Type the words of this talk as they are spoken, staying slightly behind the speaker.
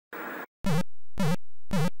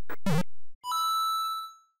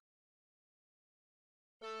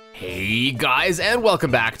Hey guys, and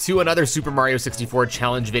welcome back to another Super Mario 64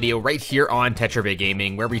 challenge video right here on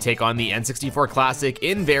TetraBitGaming, where we take on the N64 Classic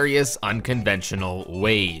in various unconventional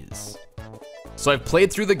ways. So I've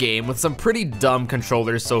played through the game with some pretty dumb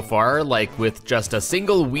controllers so far, like with just a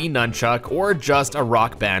single Wii nunchuck or just a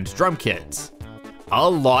Rock Band drum kit. A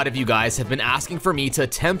lot of you guys have been asking for me to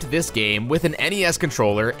attempt this game with an NES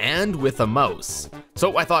controller and with a mouse.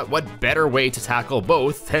 So I thought, what better way to tackle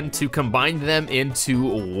both than to combine them into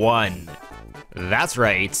one? That's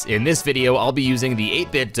right, in this video I'll be using the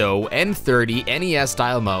 8BitDo N30 NES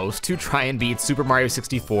style mouse to try and beat Super Mario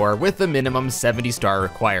 64 with the minimum 70-star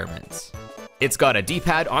requirement. It's got a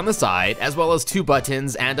D-pad on the side, as well as 2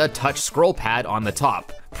 buttons and a touch scroll pad on the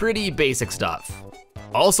top. Pretty basic stuff.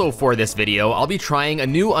 Also for this video, I'll be trying a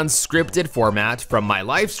new unscripted format from my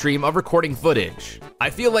live stream of recording footage. I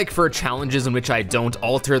feel like for challenges in which I don't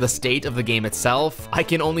alter the state of the game itself, I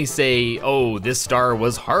can only say, oh, this star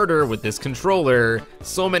was harder with this controller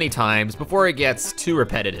so many times before it gets too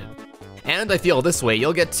repetitive. And I feel this way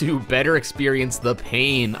you'll get to better experience the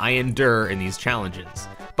pain I endure in these challenges.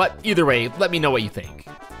 But either way, let me know what you think.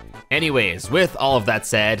 Anyways, with all of that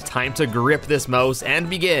said, time to grip this mouse and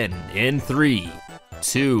begin in 3,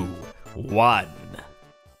 2, 1.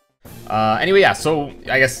 Anyway, yeah, so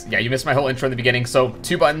I guess, yeah, you missed my whole intro in the beginning. So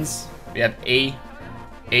 2 buttons, we have A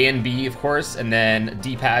and B, of course, and then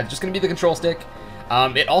D-pad, just gonna be the control stick.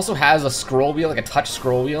 It also has a scroll wheel, like a touch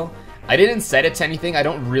scroll wheel. I didn't set it to anything. I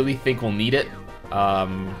don't really think we'll need it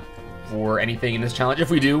for anything in this challenge. If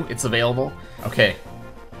we do, it's available. Okay,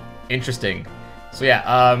 interesting. So yeah,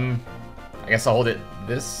 I guess I'll hold it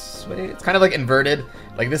this way. It's kind of like inverted.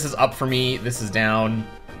 Like this is up for me, this is down,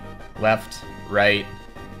 left, right,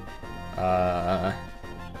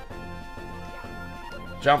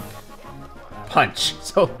 jump, punch.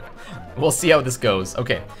 So we'll see how this goes.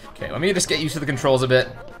 Okay, let me just get used to the controls a bit.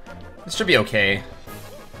 This should be okay.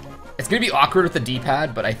 It's gonna be awkward with the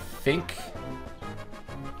D-pad, but I think...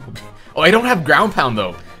 Oh, I don't have ground pound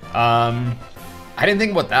though. I didn't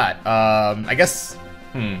think about that. I guess,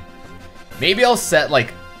 maybe I'll set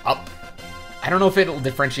like up. I don't know if it'll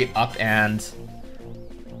differentiate up and...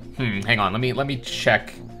 hang on, let me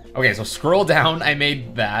check. Okay, so scroll down, I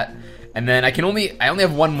made that. And then I only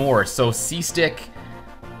have one more, so C-stick,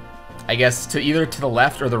 I guess, to either to the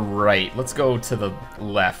left or the right. Let's go to the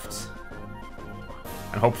left.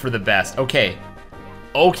 And hope for the best. Okay,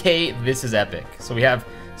 this is epic. So we have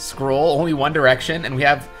scroll, only one direction, and we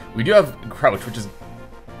do have crouch, which is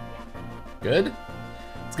good.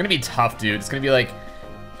 It's gonna be tough, dude. It's gonna be like,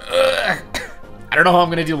 ugh. I don't know how I'm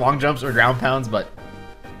gonna do long jumps or ground pounds, but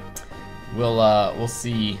we'll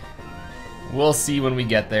see. We'll see when we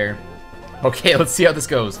get there. Okay, let's see how this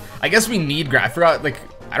goes. I guess we need I forgot, like,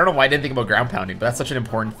 I don't know why I didn't think about ground pounding, but that's such an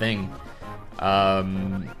important thing.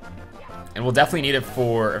 And we'll definitely need it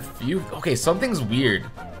for a few. Okay, something's weird.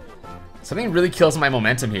 Something really kills my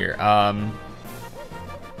momentum here. That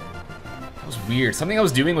was weird. Something I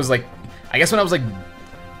was doing was like, I guess when I was like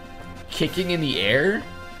kicking in the air,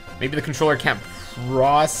 maybe the controller can't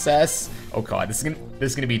process. Oh god, this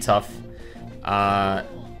is gonna be tough. Oh,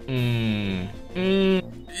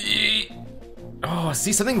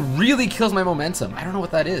 see, something really kills my momentum. I don't know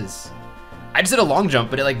what that is. I just did a long jump,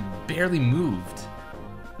 but it like barely moved.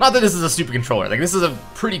 Not that this is a stupid controller. Like this is a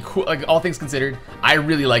pretty cool, like all things considered, I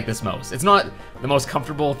really like this mouse. It's not the most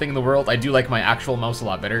comfortable thing in the world. I do like my actual mouse a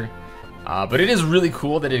lot better. But it is really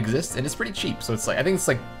cool that it exists, and it's pretty cheap. So it's like, I think it's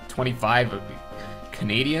like 25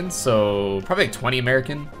 Canadian, so probably like 20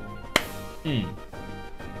 American.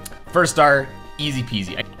 First star, easy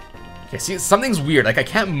peasy. Okay, see, something's weird, like I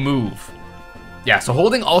can't move. Yeah, so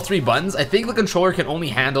holding all 3 buttons, I think the controller can only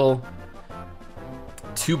handle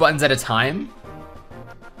 2 buttons at a time.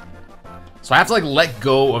 So I have to like let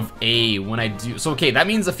go of A when I do. So okay, that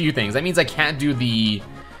means a few things. That means I can't do the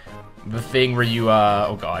thing where you,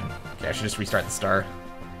 oh god. Okay, I should just restart the star.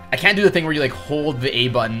 I can't do the thing where you like hold the A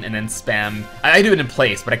button and then spam. I do it in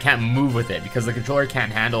place, but I can't move with it because the controller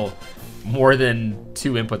can't handle more than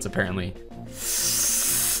 2 inputs apparently.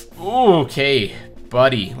 Okay,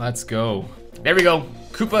 buddy, let's go. There we go.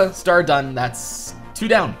 Koopa star done. That's 2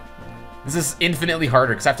 down. This is infinitely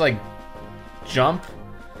harder because I have to like jump,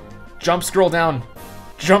 scroll down,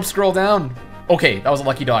 jump, scroll down. Okay, that was a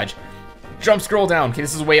lucky dodge. Jump, scroll down. Okay,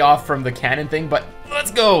 this is way off from the cannon thing, but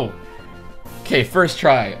let's go. Okay, first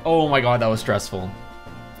try. Oh my god, that was stressful.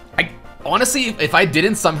 Honestly, if I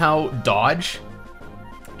didn't somehow dodge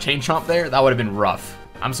chain chomp there, that would have been rough.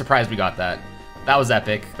 I'm surprised we got that. That was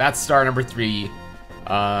epic. That's star number 3.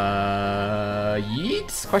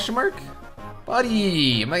 Yeet? Question mark?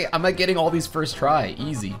 Buddy, am I getting all these first try?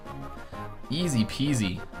 Easy. Easy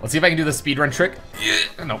peasy. Let's see if I can do the speedrun trick.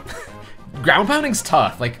 No. Ground pounding's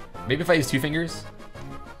tough. Like, maybe if I use 2 fingers?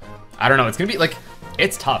 I don't know. It's gonna be like,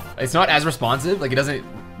 it's tough. It's not as responsive. Like, it doesn't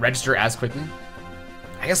register as quickly.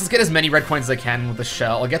 I guess let's get as many red coins as I can with the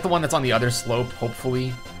shell. I'll get the one that's on the other slope,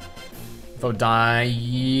 hopefully. Without dying.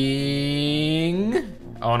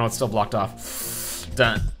 Oh no, it's still blocked off.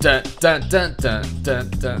 Dun, dun, dun, dun, dun, dun,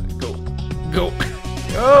 dun. Go, go,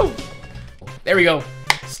 go. There we go.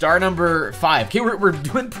 Star number 5. Okay, we're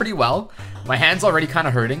doing pretty well. My hand's already kind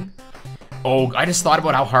of hurting. Oh, I just thought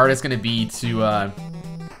about how hard it's gonna be to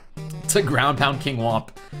ground pound King Womp.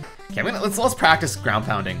 Okay, let's practice ground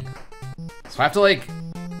pounding. So I have to like,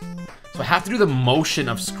 I have to do the motion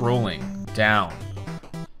of scrolling down.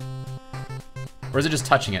 Or is it just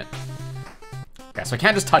touching it? Okay, so I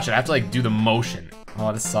can't just touch it. I have to like do the motion.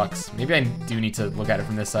 Oh, this sucks. Maybe I do need to look at it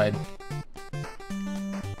from this side.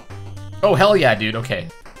 Oh, hell yeah, dude. Okay.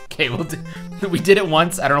 Okay, we did it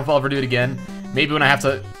once. I don't know if I'll ever do it again. Maybe when I have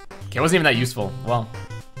to... Okay, it wasn't even that useful. Well,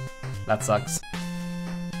 that sucks.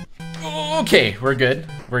 Okay, we're good.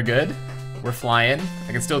 We're good. We're flying.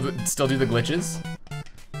 I can still do the glitches.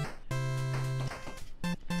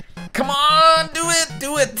 Come on, do it,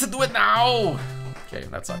 do it now. Okay,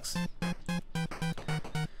 that sucks.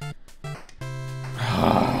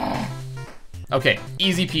 Okay,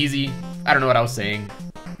 easy peasy. I don't know what I was saying.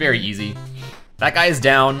 Very easy. That guy is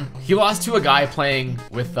down. He lost to a guy playing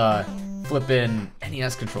with flippin'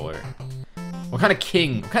 NES controller. What kind of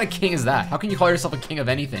king is that? How can you call yourself a king of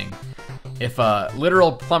anything if a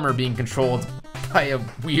literal plumber being controlled by a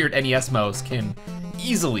weird NES mouse can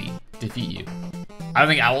easily defeat you? I don't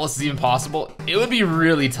think Owlus is even possible. It would be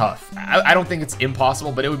really tough. I don't think it's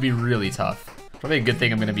impossible, but it would be really tough. Probably a good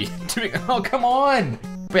thing I'm gonna be doing. Oh, come on!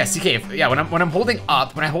 But yeah, CK, yeah, when I'm holding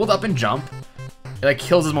up, when I hold up and jump, it like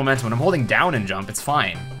kills his momentum. When I'm holding down and jump, it's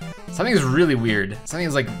fine. Something is really weird. Something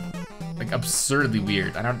is like absurdly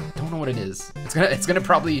weird. I don't know what it is. It's gonna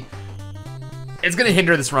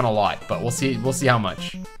hinder this run a lot, but we'll see how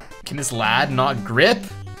much. Can this lad not grip?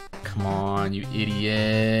 Come on, you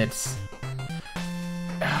idiot.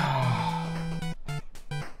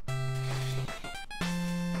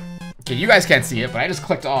 Okay, you guys can't see it, but I just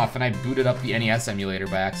clicked off and I booted up the NES emulator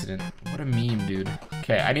by accident. What a meme, dude.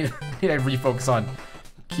 Okay, I need to refocus on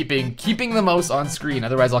keeping the mouse on screen.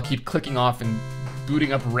 Otherwise, I'll keep clicking off and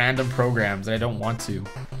booting up random programs that I don't want to.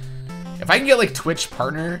 If I can get like Twitch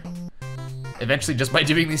partner eventually just by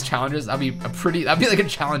doing these challenges, that'd be like a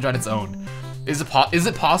challenge on its own. Is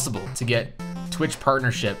it possible to get Twitch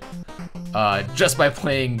partnership just by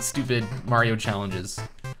playing stupid Mario challenges?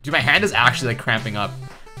 Dude, my hand is actually like cramping up.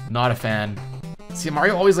 Not a fan. See,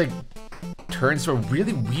 Mario always like turns to a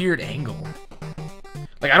really weird angle.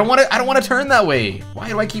 Like I don't want to turn that way. Why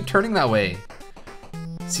do I keep turning that way?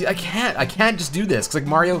 See, I can't just do this because like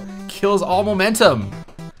Mario kills all momentum.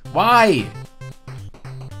 Why?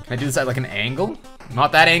 Can I do this at like an angle?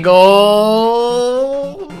 Not that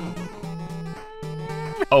angle.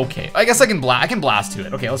 Okay, I guess I can blast to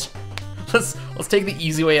it. Okay, let's take the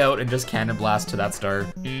easy way out and just cannon blast to that star.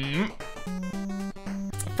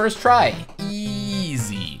 First try.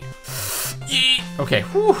 Easy. Okay.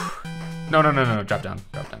 Whew. No. Drop down.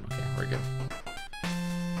 Okay, we're good.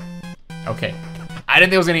 Okay. I didn't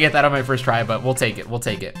think I was gonna get that on my first try, but we'll take it.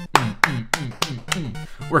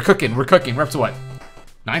 We're cooking. We're up to what?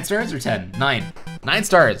 9 stars or 10? 9. 9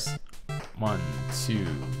 stars. 1, 2,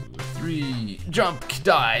 3. Jump,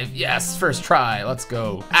 dive. Yes, first try. Let's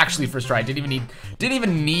go. Actually, first try. Didn't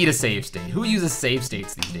even need a save state. Who uses save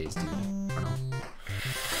states these days, dude? I don't know.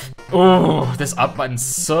 Oh, this up button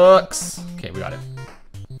sucks. Okay, we got it.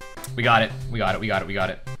 We got it.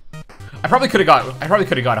 I probably could have got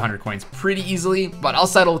 100 coins pretty easily, but I'll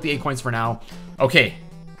settle with the 8 coins for now. Okay.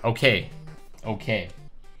 I'm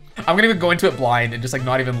gonna go into it blind and just like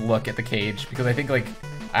not even look at the cage because I think like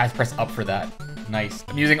I have to press up for that. Nice.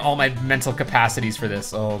 I'm using all my mental capacities for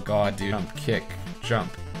this. Oh god, dude. Jump, kick, jump.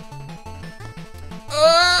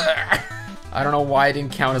 I don't know why it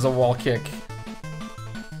didn't count as a wall kick.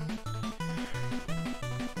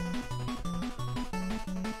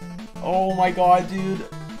 Oh my god, dude.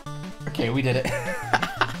 Okay, we did it.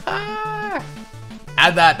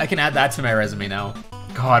 Add that. I can add that to my resume now.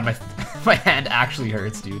 God, my hand actually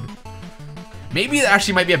hurts, dude. Maybe it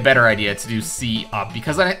actually might be a better idea to do C up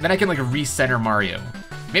because then I can like recenter Mario.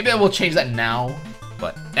 Maybe I will change that now.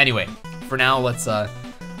 But anyway, for now, let's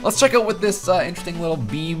check out what this interesting little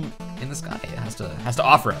beam in the sky has to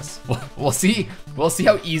offer us. We'll see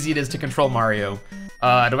how easy it is to control Mario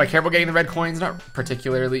Do I care about getting the red coins? Not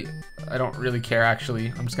particularly. I don't really care,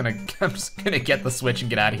 actually. I'm just gonna get the switch and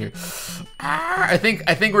get out of here. I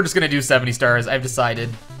think we're just gonna do 70 stars. I've decided.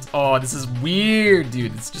 Oh, this is weird,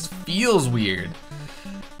 dude. This just feels weird.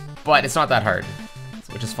 But it's not that hard,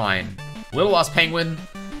 which is fine. Little Lost Penguin.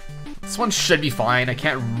 This one should be fine. I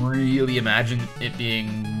can't really imagine it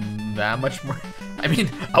being that much more. I mean,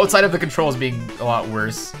 outside of the controls being a lot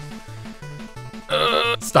worse.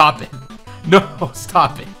 Stop it. No,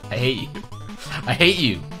 stop it. I hate you. I hate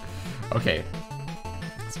you. Okay.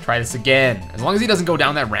 Let's try this again. As long as he doesn't go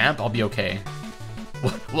down that ramp, I'll be okay.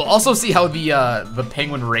 We'll also see how the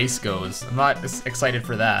penguin race goes. I'm not excited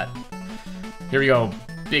for that. Here we go.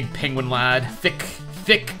 Big penguin lad. Thick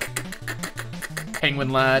penguin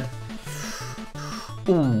lad.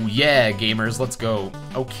 Ooh, yeah, gamers, let's go.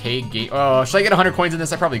 Okay, oh, should I get 100 coins in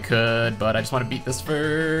this? I probably could, but I just want to beat this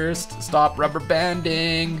first. Stop rubber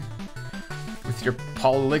banding with your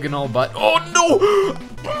polygonal butt. Oh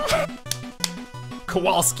no!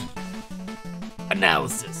 Kowalski.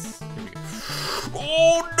 Analysis. Here we go.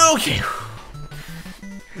 Oh no! Okay.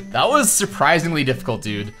 That was surprisingly difficult,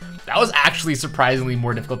 dude. That was actually surprisingly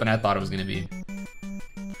more difficult than I thought it was gonna be.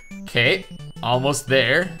 Okay, almost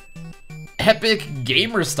there. Epic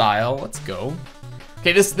gamer style. Let's go.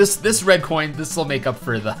 Okay, this red coin, this will make up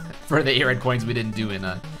for the 8 red coins we didn't do in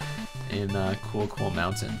Cool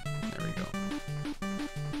Mountain. There we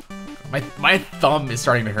go. My thumb is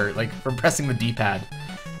starting to hurt, like from pressing the D-pad.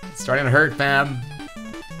 It's starting to hurt, fam.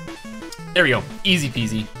 There we go. Easy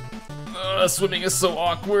peasy. Swimming is so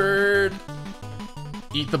awkward.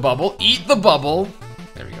 Eat the bubble. Eat the bubble.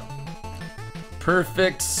 There we go.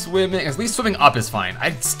 Perfect swimming. At least swimming up is fine. I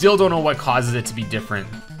still don't know what causes it to be different.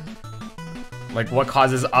 Like what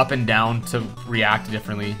causes up and down to react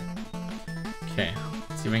differently. Okay,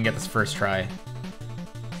 let's see if we can get this first try.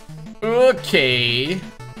 Okay.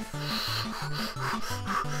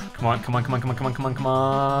 Come on, come on, come on, come on, come on, come on, come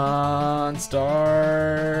on.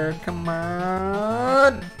 Start. Come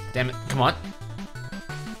on. Damn it, come on.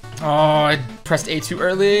 Oh, I pressed A too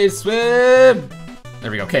early. Swim. There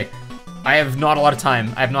we go, okay. I have not a lot of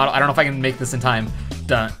time. I don't know if I can make this in time.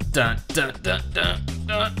 Dun, dun, dun, dun, dun,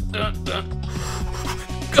 dun, dun, dun.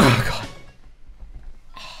 Oh,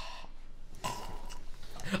 God.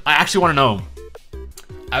 I actually want to know.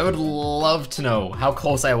 I would love to know how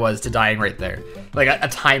close I was to dying right there. Like a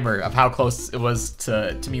timer of how close it was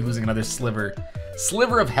to me losing another sliver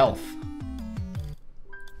of health.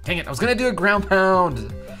 Dang it, I was gonna do a ground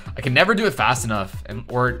pound. I can never do it fast enough,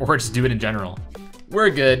 or just do it in general. We're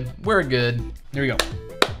good. We're good. Here we go.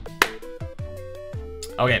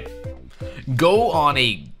 Okay. Go on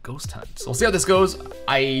a ghost hunt. So we'll see how this goes.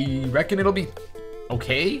 I reckon it'll be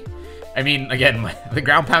okay. I mean, again, the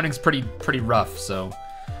ground pounding's pretty rough, so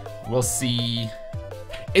we'll see.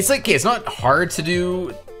 It's like, okay, it's not hard to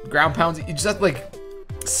do ground pounds. You just have to like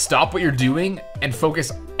stop what you're doing and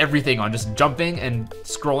focus everything on just jumping and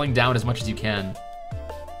scrolling down as much as you can.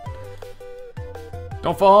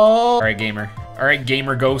 Don't fall. All right, gamer. All right,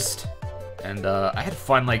 gamer ghost. And I had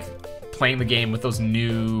fun like playing the game with those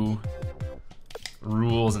new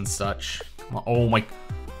rules and such. Come on. Oh my.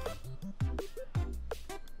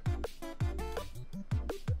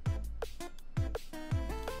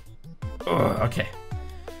 Ugh, okay.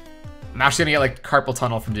 I'm actually gonna get like carpal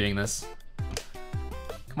tunnel from doing this.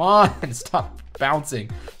 Come on, stop bouncing.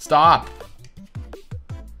 Stop.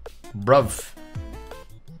 Bruv.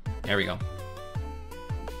 There we go.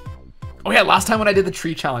 Oh yeah, last time when I did the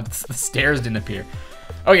tree challenge, the stairs didn't appear.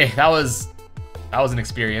 Okay, that was an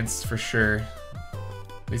experience for sure.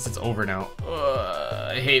 At least it's over now.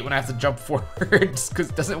 I hate when I have to jump forward just because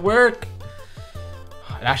it doesn't work.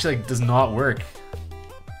 It actually like does not work.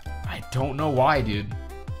 I don't know why, dude.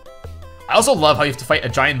 I also love how you have to fight a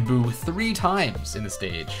giant boo 3 times in the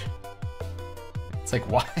stage. It's like,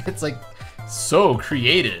 why? It's like so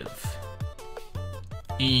creative.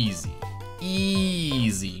 Easy.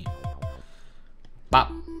 Easy. Bop.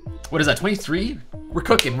 What is that, 23? We're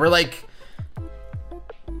cooking. We're like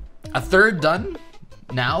a third done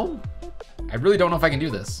now. I really don't know if I can do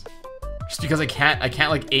this. Just because I can't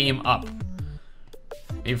like aim up.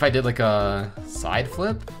 Maybe if I did like a side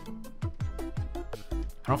flip.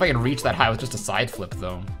 I don't know if I can reach that high with just a side flip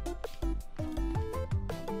though.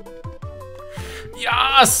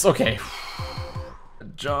 Yes! Okay.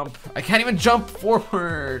 Jump. I can't even jump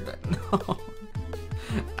forward. No.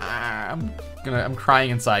 I'm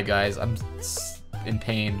crying inside, guys. I'm in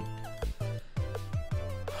pain.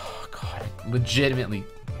 Oh god, legitimately.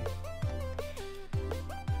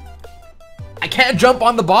 I can't jump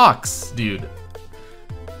on the box, dude.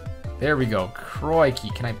 There we go.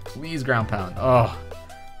 Crikey, can I please ground pound? Oh.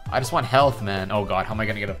 I just want health, man. Oh god, how am I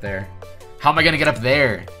gonna get up there? How am I gonna get up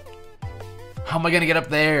there? How am I gonna get up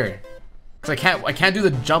there? Cause I can't do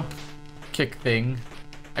the jump kick thing.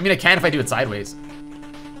 I mean, I can if I do it sideways.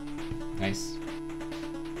 Nice.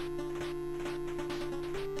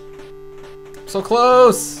 So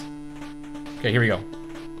close. Okay, here we go.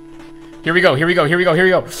 Here we go, here we go, here we go, here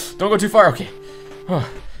we go. Don't go too far, okay.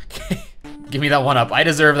 Okay. Give me that one up. I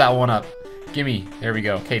deserve that one up. Gimme. There we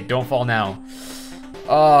go. Okay, don't fall now.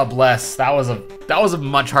 Oh, bless. That was a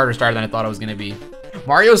much harder start than I thought it was gonna be.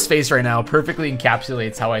 Mario's face right now perfectly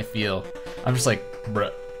encapsulates how I feel. I'm just like,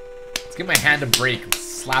 bruh. Let's give my hand a break. Let's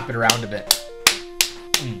slap it around a bit.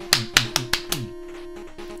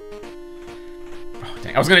 Oh,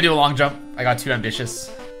 dang. I was gonna do a long jump. I got too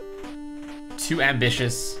ambitious. Too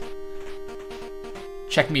ambitious.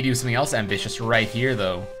 Check me do something else ambitious right here,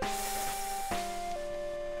 though.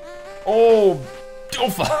 Oh,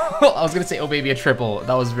 don't fall. I was gonna say, oh baby, a triple.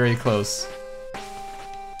 That was very close.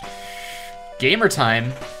 Gamer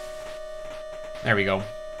time. There we go.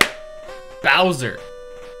 Bowser.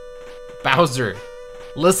 Bowser.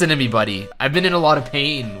 Listen to me, buddy. I've been in a lot of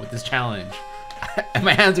pain with this challenge. And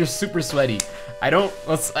my hands are super sweaty. I hope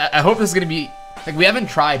this is gonna be, like, we haven't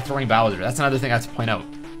tried throwing Bowser. That's another thing I have to point out.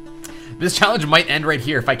 This challenge might end right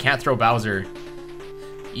here if I can't throw Bowser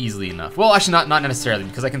easily enough. Well, actually not necessarily,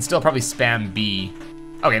 because I can still probably spam B.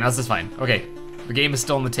 Okay, now this is fine. Okay, the game is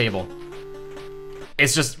still on the table.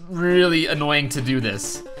 It's just really annoying to do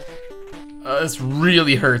this. This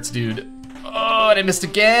really hurts, dude. Oh, and I missed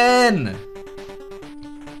again.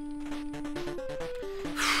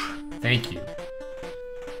 Thank you.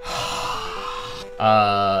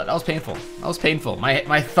 That was painful. That was painful.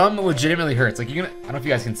 My thumb legitimately hurts. Like, I don't know if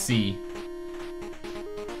you guys can see.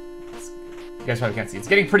 You guys probably can't see. It's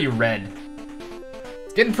getting pretty red.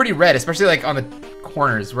 It's getting pretty red, especially like on the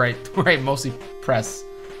corners where I mostly press.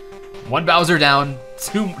 One Bowser down,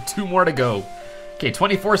 two more to go. Okay,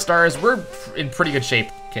 24 stars. We're in pretty good shape.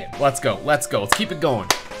 Okay, let's go. Let's go. Let's keep it going.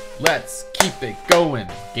 Let's keep it going,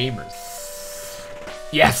 gamers.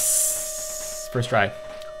 Yes! First try.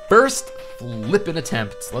 First flippin'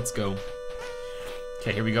 attempt. Let's go.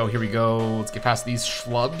 Okay, here we go. Here we go. Let's get past these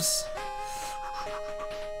schlubs.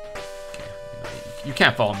 Okay, you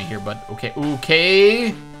can't follow me here, bud. Okay,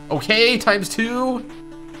 okay. Okay,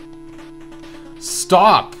 ×2.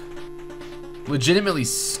 Stop. Legitimately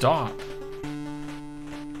stop.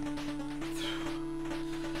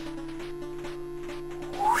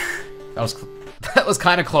 That was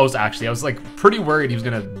kind of close, actually. I was like pretty worried he was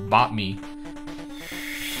gonna bop me.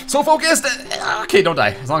 So focused. Okay, don't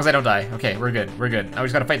die. As long as I don't die. Okay, we're good. We're good. Now we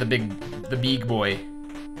just gotta fight the big boy.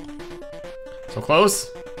 So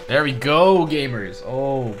close. There we go, gamers.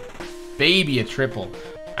 Oh, baby, a triple.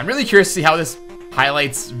 I'm really curious to see how this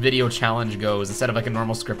highlights video challenge goes instead of like a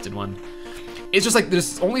normal scripted one. It's just like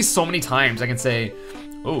there's only so many times I can say,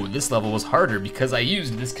 oh, this level was harder because I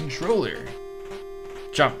used this controller.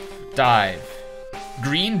 Jump, dive,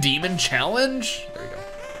 green demon challenge. There we go.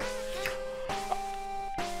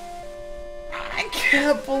 I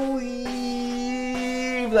can't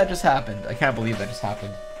believe that just happened. I can't believe that just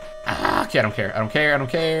happened. Ah, okay, I don't care. I don't care. I don't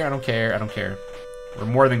care. I don't care. I don't care. We're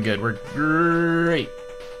more than good. We're great.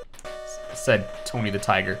 Said Tony the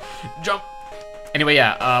Tiger. Jump. Anyway,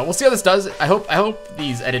 yeah, we'll see how this does. I hope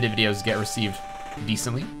these edited videos get received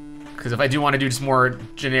decently. Because if I do want to do just more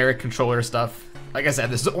generic controller stuff, like I said,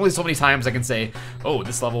 there's only so many times I can say, oh,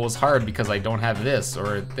 this level was hard because I don't have this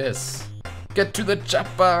or this. Get to the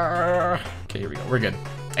chopper. Okay, here we go. We're good.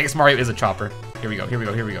 I guess Mario is a chopper. Here we go. Here we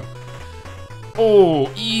go. Here we go.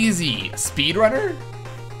 Oh, easy. Speedrunner?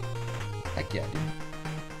 Heck yeah, dude.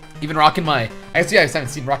 Even rocking my, I guess you guys haven't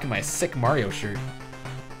seen rocking my sick Mario shirt.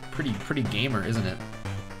 Pretty gamer, isn't it?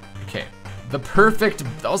 Okay. That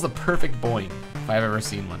was the perfect boing if I've ever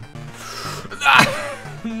seen one.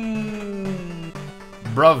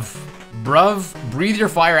 Bruv, breathe your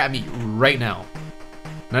fire at me right now.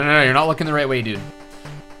 No, you're not looking the right way, dude.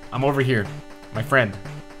 I'm over here. My friend,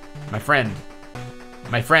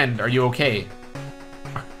 are you okay?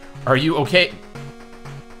 Are you okay?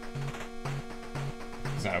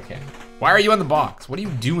 He's not okay. Why are you on the box? What are you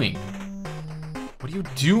doing? What are you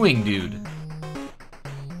doing, dude?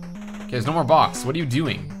 Okay, there's no more box. What are you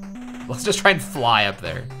doing? Let's just try and fly up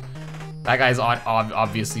there. That guy's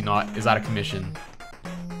obviously is out of commission.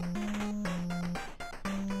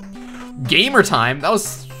 Gamer time? That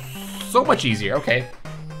was so much easier. Okay.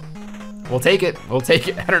 We'll take it. We'll take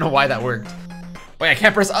it. I don't know why that worked. Wait, I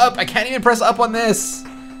can't press up. I can't even press up on this.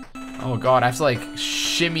 Oh god, I have to like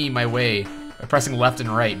shimmy my way by pressing left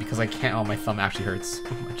and right because I can't. Oh, my thumb actually hurts so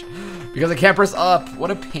much. Because I can't press up.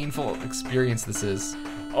 What a painful experience this is.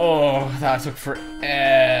 Oh, that took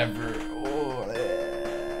forever.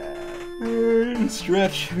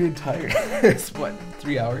 Stretch. I'm tired. It's what,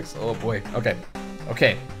 3 hours? Oh boy. Okay.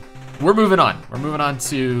 Okay. We're moving on. We're moving on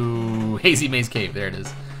to Hazy Maze Cave. There it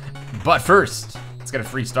is. But first, let's get a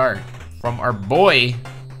free star from our boy.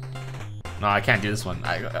 No, I can't do this one.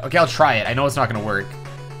 Okay, I'll try it. I know it's not gonna work.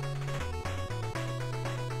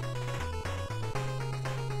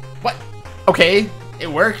 What? Okay, it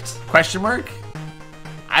worked. Question mark?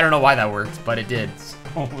 I don't know why that worked, but it did.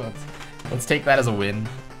 So let's take that as a win.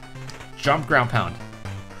 Jump, ground pound.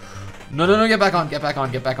 No, no, no, get back on, get back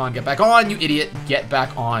on, get back on, get back on, you idiot. Get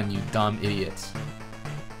back on, you dumb idiot.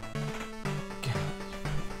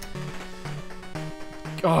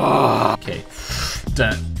 Oh, okay.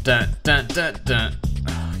 Dun, dun, dun, dun, dun.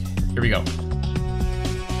 Okay, here we go.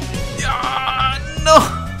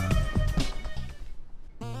 No!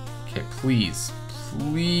 Okay, please,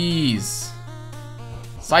 please.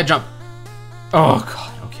 Side jump. Oh,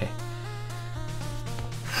 God, okay.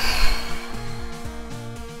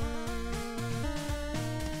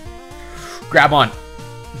 Grab on.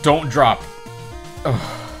 Don't drop. Oh.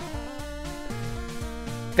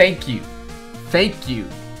 Thank you. Thank you.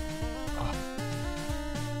 Oh.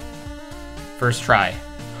 First try.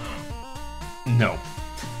 No.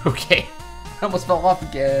 Okay. I almost fell off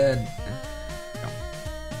again. No.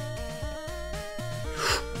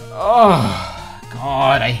 Oh,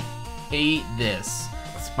 God, I hate this.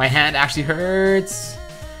 My hand actually hurts.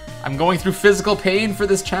 I'm going through physical pain for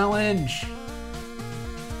this challenge.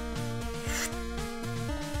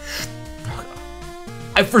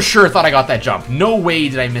 I for sure thought I got that jump. No way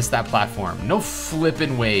did I miss that platform. No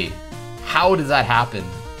flippin' way. How does that happen?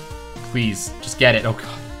 Please, just get it. Oh,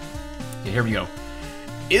 God. Okay, here we go.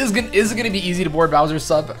 Is it gonna be easy to board Bowser's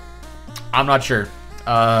sub? I'm not sure.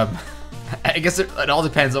 I guess it all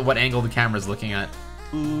depends on what angle the camera's looking at.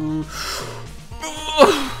 Ooh.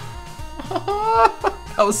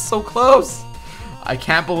 That was so close. I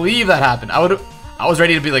can't believe that happened. I was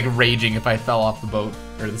ready to be like raging if I fell off the boat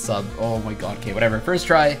or the sub. Oh my God. Okay, whatever. First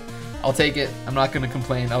try. I'll take it. I'm not gonna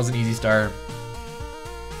complain. That was an easy star.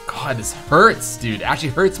 God, this hurts, dude. It actually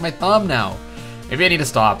hurts my thumb now. Maybe I need to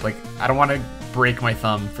stop. Like, I don't want to break my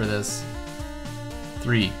thumb for this.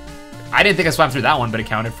 3. I didn't think I swam through that one, but it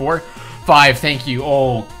counted. 4, 5. Thank you.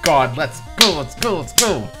 Oh God. Let's go. Let's go. Let's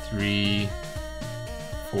go. 3,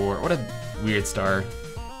 4. What a weird star.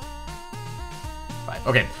 5.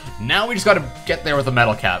 Okay. Now we just gotta get there with a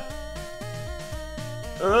metal cap.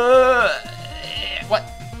 What?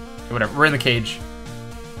 Okay, whatever. We're in the cage.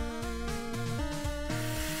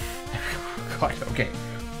 God, okay.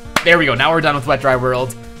 There we go. Now we're done with Wet Dry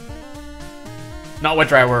World. Not Wet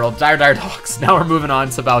Dry World. Dire Dire Docks. Now we're moving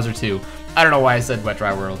on to Bowser 2. I don't know why I said Wet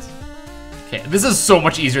Dry World. Okay, this is so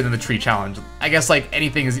much easier than the tree challenge. I guess like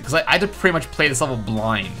anything is because I had to pretty much play this level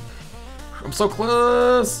blind. I'm so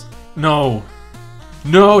close. No.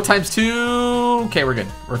 No, ×2. Okay, we're good.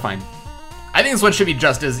 We're fine. I think this one should be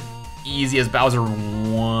just as easy as Bowser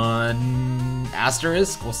 1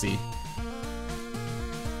 asterisk. We'll see.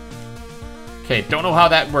 Okay, don't know how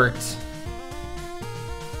that worked.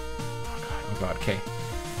 Oh God, okay.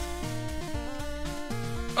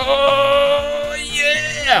 Oh,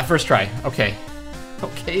 yeah! First try, okay.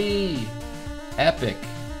 Okay, epic.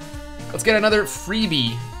 Let's get another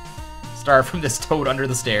freebie star from this toad under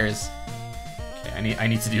the stairs. Okay, I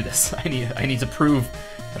need to do this. I need to prove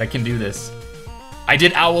that I can do this. I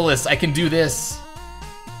did Owless, I can do this.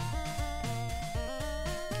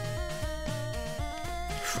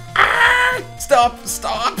 Ah! Stop,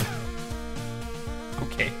 stop.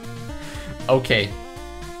 Okay. Okay.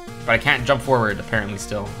 But I can't jump forward, apparently,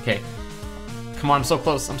 still. Okay. Come on, I'm so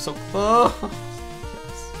close, I'm so close.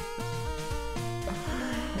 Yes.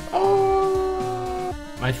 Oh.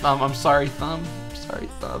 My thumb, I'm sorry, thumb. I'm sorry,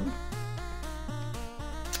 thumb.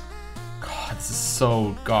 God, this is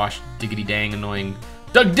so, gosh, diggity dang annoying.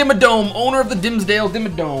 Doug Dimmadome, owner of the Dimsdale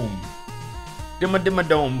Dimmadome.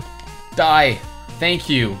 Dimmadome. Die. Thank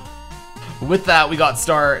you. With that, we got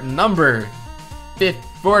star number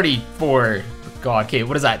 44. God, okay,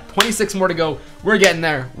 what is that? 26 more to go. We're getting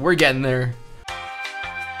there. We're getting there.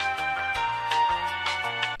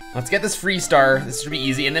 Let's get this free star. This should be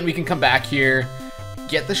easy, and then we can come back here,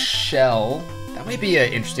 get the shell. That might be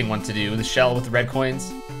an interesting one to do, the shell with the red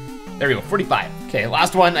coins. There we go, 45. Okay,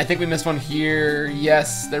 last one. I think we missed one here.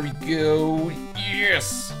 Yes, there we go.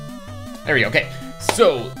 Yes. There we go, okay.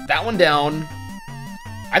 So, that one down.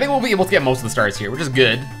 I think we'll be able to get most of the stars here, which is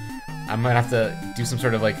good. I might have to do some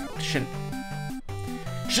sort of like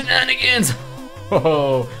shenanigans.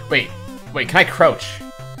 Oh, wait, can I crouch?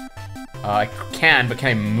 I can, but can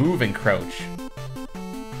I move and crouch?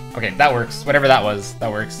 Okay, that works. Whatever that was,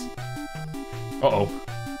 that works. Uh-oh.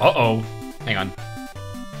 Uh-oh. Hang on.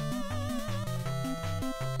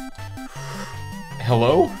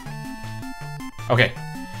 Hello? Okay.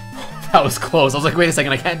 That was close. I was like, wait a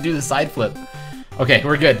second, I can't do the side flip. Okay,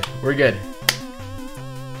 we're good. We're good.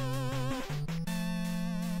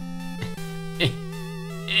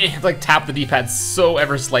 Like tap the D-pad so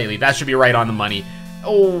ever slightly. That should be right on the money.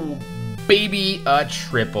 Oh, baby, a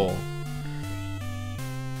triple.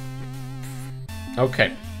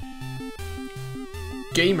 Okay.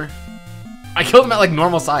 Gamer. I killed him at like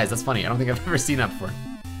normal size. That's funny. I don't think I've ever seen that before.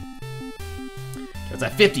 It's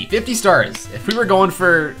at 50. 50 stars. If we were going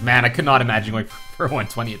for... Man, I could not imagine going for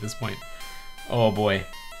 120 at this point. Oh boy.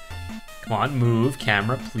 Come on, move.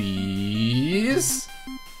 Camera, please.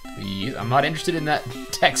 Please. I'm not interested in that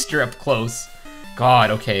texture up close.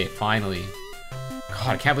 God, okay, finally. God,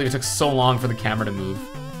 I can't believe it took so long for the camera to move.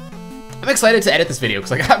 I'm excited to edit this video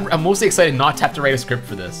because like, I'm mostly excited not to have to write a script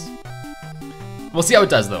for this. We'll see how it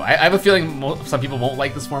does though. I have a feeling some people won't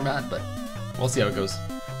like this format, but we'll see how it goes.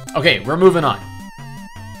 Okay, we're moving on.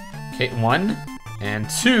 Okay, 1 and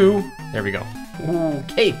 2. There we go. Ooh,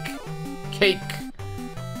 cake. Cake.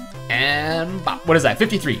 And what is that?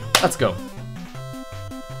 53. Let's go.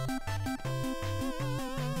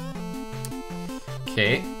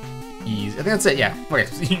 Okay. Easy. I think that's it, yeah. Okay,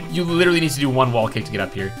 so you literally need to do one wall kick to get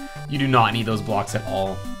up here. You do not need those blocks at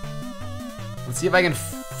all. Let's see if I can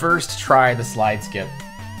first try the slide skip.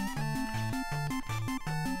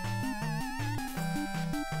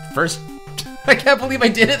 First, I can't believe I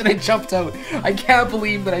did it and I jumped out. I can't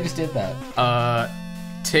believe that I just did that.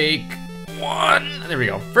 Take 1. There we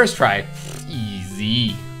go. First try.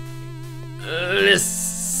 Easy.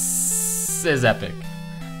 This is epic.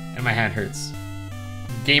 And my hand hurts.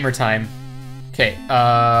 Gamer time. Okay,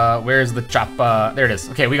 where's the choppa? There it is.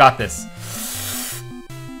 Okay, we got this.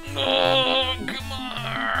 Oh, come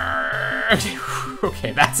on.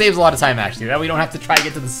 Okay, that saves a lot of time actually. That we don't have to try to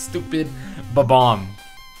get to the stupid ba-bomb.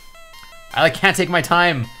 I like can't take my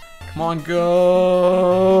time. Come on,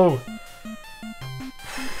 go.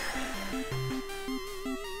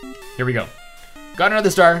 Here we go. Got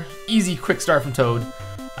another star. Easy, quick star from Toad.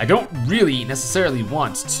 I don't really necessarily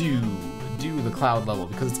want to do the cloud level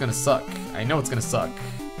because it's gonna suck. I know it's gonna suck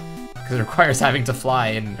because it requires having to fly,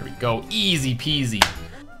 and there we go. Easy peasy.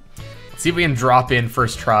 Let's see if we can drop in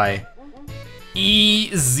first try.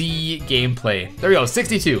 Easy gameplay. There we go,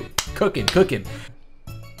 62. Cooking, cooking.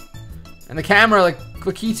 And the camera, like,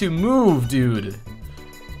 Lakitu, move, dude.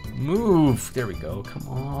 Move. There we go, come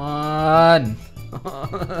on.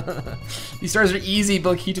 These stars are easy,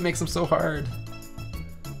 but Lakitu makes them so hard.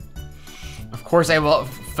 Of course, I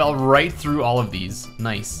fell right through all of these.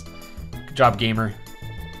 Nice. Good job, gamer.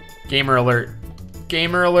 Gamer alert.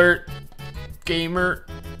 Gamer alert. Gamer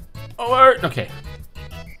alert. Okay.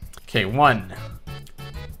 Okay, 1,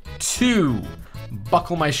 2.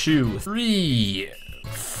 Buckle my shoe. 3,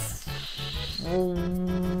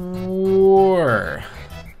 4.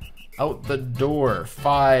 Out the door.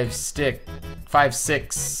 5,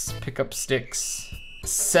 6. Pick up sticks.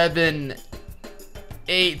 7,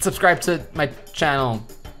 8. Subscribe to my channel.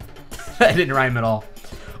 That didn't rhyme at all.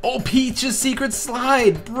 Oh, Peach's secret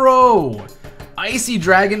slide, bro. Icy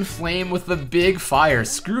dragon flame with the big fire.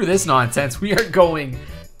 Screw this nonsense. We are going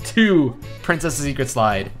to Princess's secret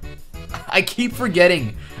slide. I keep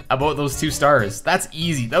forgetting about those 2 stars. That's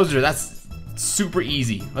easy. That's super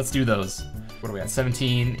easy. Let's do those. What are we at?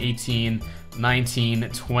 17, 18, 19,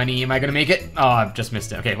 20. Am I gonna make it? Oh, I've just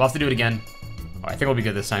missed it. Okay, we'll have to do it again. Oh, I think we'll be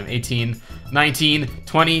good this time. 18, 19,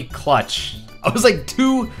 20, clutch. I was like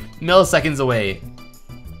 2 milliseconds away.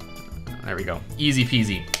 There we go. Easy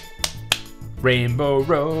peasy. Rainbow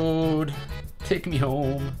Road, take me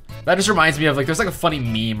home. That just reminds me of like, there's like a funny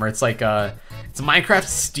meme where it's like it's Minecraft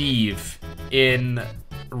Steve in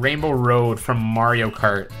Rainbow Road from Mario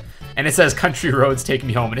Kart. And it says country roads take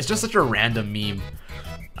me home. And it's just such a random meme.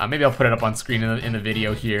 Maybe I'll put it up on screen in the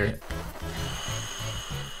video here.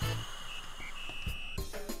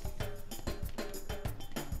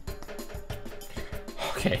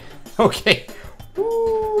 Okay, okay,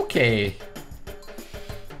 okay.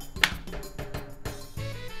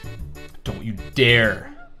 Don't you dare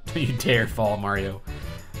fall, Mario.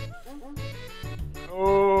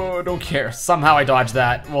 Oh, don't care. Somehow I dodged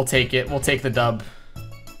that. We'll take it. We'll take the dub.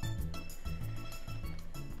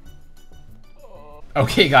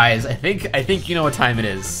 Okay, guys, I think you know what time it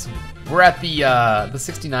is. We're at the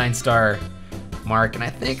 69 star mark, and I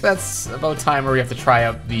think that's about time where we have to try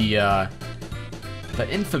out the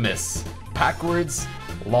infamous backwards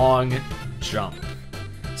long jump.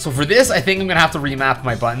 So for this, I think I'm gonna have to remap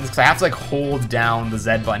my buttons because I have to like hold down the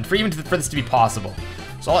Z button for this to be possible.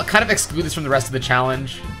 So I'll kind of exclude this from the rest of the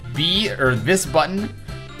challenge. This button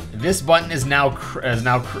is now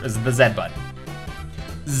the Z button.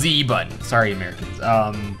 Z button. Sorry, Americans.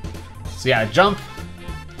 So yeah, jump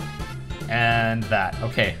and that.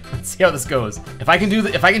 Okay, let's see how this goes. If I can do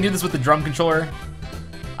this with the drum controller,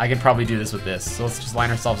 I can probably do this with this. So let's just line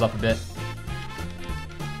ourselves up a bit.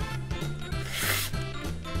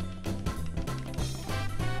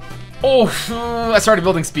 Oh, I started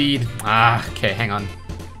building speed. Okay, hang on.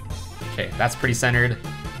 Okay, that's pretty centered.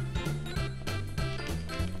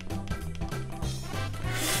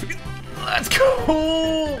 Let's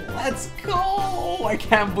go! Let's go! I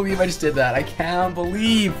can't believe I just did that. I can't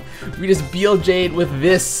believe we just BLJ'd with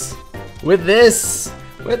this. With this!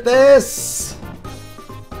 With this!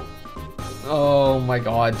 Oh my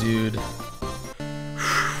god, dude.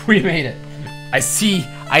 We made it. I see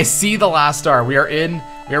the last star. We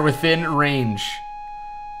are within range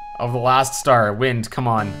of the last star. Wind, come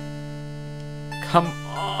on. Come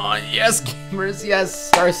on. Yes, gamers. Yes.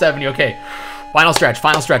 Star 70. Okay. Final stretch.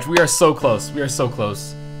 Final stretch. We are so close. We are so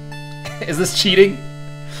close. Is this cheating?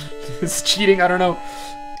 Is this cheating? I don't know.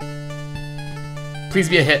 Please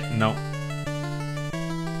be a hit. No.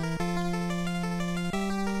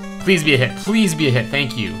 Please be a hit. Please be a hit.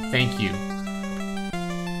 Thank you. Thank you.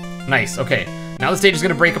 Nice. Okay. Now the stage is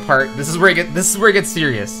gonna break apart. This is where it gets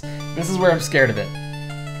serious. This is where I'm scared of it.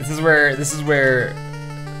 This is where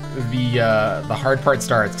the hard part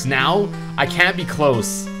starts. 'Cause now I can't be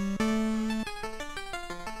close.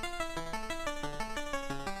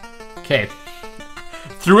 Okay.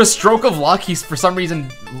 Through a stroke of luck, he's for some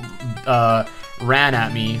reason ran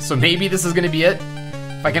at me. So maybe this is gonna be it.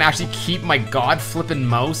 If I can actually keep my god flippin'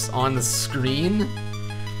 mouse on the screen.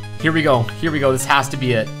 Here we go. Here we go. This has to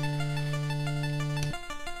be it.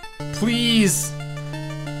 Please.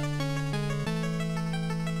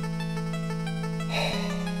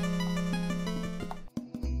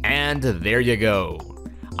 And there you go.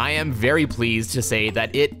 I am very pleased to say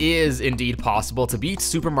that it is indeed possible to beat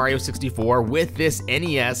Super Mario 64 with this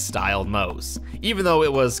NES-styled mouse, even though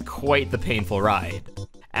it was quite the painful ride.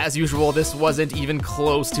 As usual, this wasn't even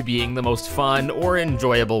close to being the most fun or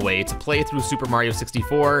enjoyable way to play through Super Mario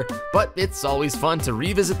 64, but it's always fun to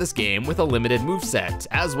revisit this game with a limited moveset,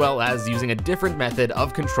 as well as using a different method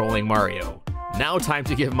of controlling Mario. Now time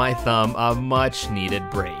to give my thumb a much-needed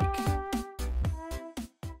break.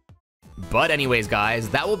 But anyways guys,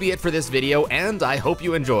 that will be it for this video, and I hope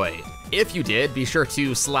you enjoyed. If you did, be sure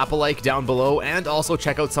to slap a like down below and also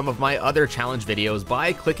check out some of my other challenge videos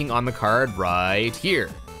by clicking on the card right here.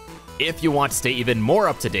 If you want to stay even more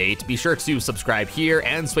up to date, be sure to subscribe here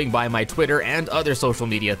and swing by my Twitter and other social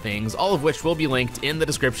media things, all of which will be linked in the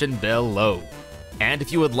description below. And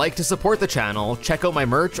if you would like to support the channel, check out my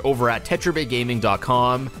merch over at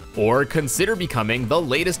TetraBitGaming.com, or consider becoming the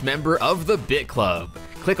latest member of the Bit Club.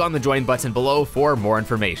 Click on the join button below for more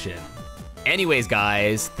information. Anyways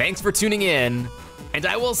guys, thanks for tuning in, and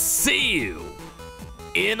I will see you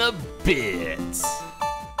in a bit.